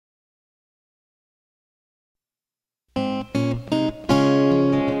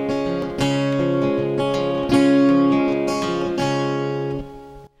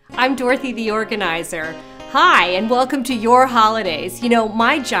I'm Dorothy the Organizer. Hi, and welcome to your holidays. You know,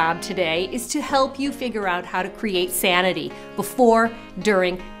 my job today is to help you figure out how to create sanity before,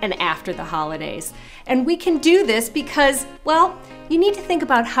 during, and after the holidays. And we can do this because, well, you need to think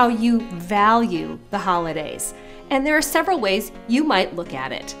about how you value the holidays. And there are several ways you might look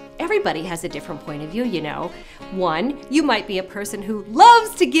at it. Everybody has a different point of view, you know. One, you might be a person who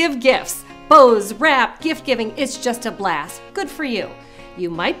loves to give gifts. Bows, wrap, gift giving, it's just a blast. Good for you. You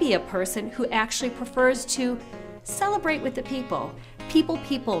might be a person who actually prefers to celebrate with the people.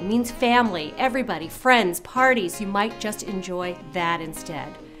 People means family, everybody, friends, parties. You might just enjoy that instead.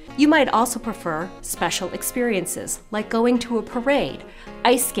 You might also prefer special experiences, like going to a parade,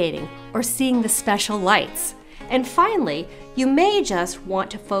 ice skating, or seeing the special lights. And finally, you may just want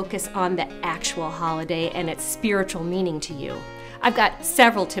to focus on the actual holiday and its spiritual meaning to you. I've got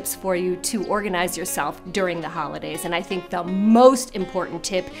several tips for you to organize yourself during the holidays, and I think the most important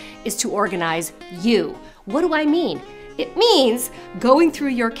tip is to organize you. What do I mean? It means going through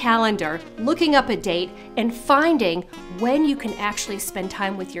your calendar, looking up a date, and finding when you can actually spend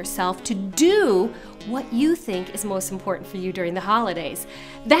time with yourself to do what you think is most important for you during the holidays.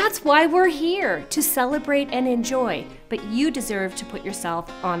 That's why we're here, to celebrate and enjoy, but you deserve to put yourself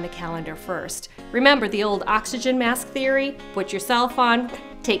on the calendar first. Remember the old oxygen mask theory? Put yourself on,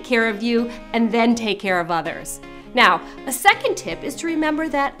 take care of you, and then take care of others. Now, a second tip is to remember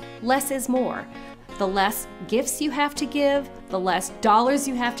that less is more. The less gifts you have to give, the less dollars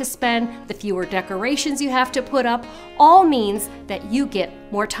you have to spend, the fewer decorations you have to put up, all means that you get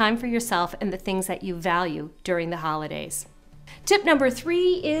more time for yourself and the things that you value during the holidays. Tip number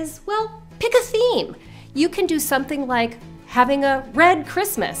 3 is, well, pick a theme. You can do something like having a red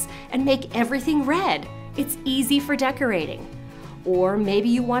Christmas and make everything red. It's easy for decorating. Or maybe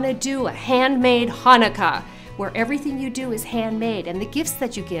you want to do a handmade Hanukkah, where everything you do is handmade and the gifts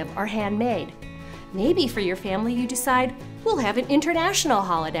that you give are handmade. Maybe for your family you decide, we'll have an international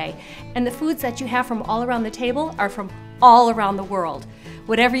holiday, and the foods that you have from all around the table are from all around the world.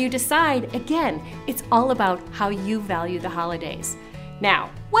 Whatever you decide, again, it's all about how you value the holidays. Now,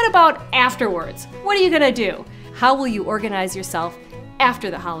 what about afterwards? What are you gonna do? How will you organize yourself after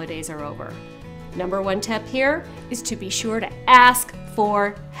the holidays are over? Number 1 tip here is to be sure to ask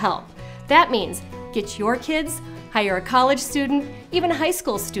for help. That means get your kids, hire a college student, even a high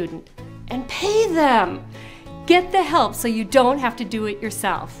school student, and pay them. Get the help so you don't have to do it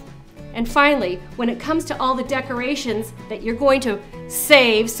yourself. And finally, when it comes to all the decorations that you're going to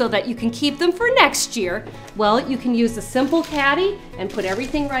save so that you can keep them for next year, well, you can use a simple caddy and put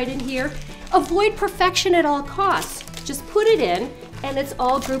everything right in here. Avoid perfection at all costs. Just put it in and it's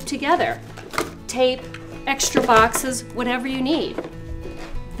all grouped together. Tape, extra boxes, whatever you need.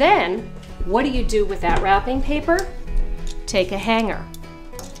 Then, what do you do with that wrapping paper? Take a hanger.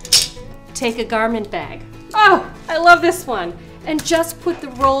 Take a garment bag. Oh, I love this one. And just put the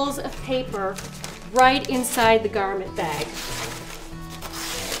rolls of paper right inside the garment bag.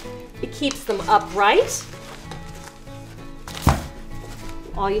 It keeps them upright.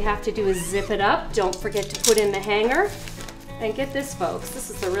 All you have to do is zip it up. Don't forget to put in the hanger. And get this, folks, this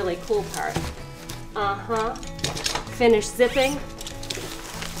is the really cool part. Finish zipping.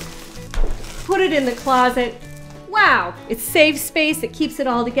 Put it in the closet. Wow, it saves space, it keeps it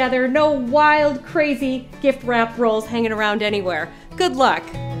all together. No wild, crazy gift wrap rolls hanging around anywhere. Good luck.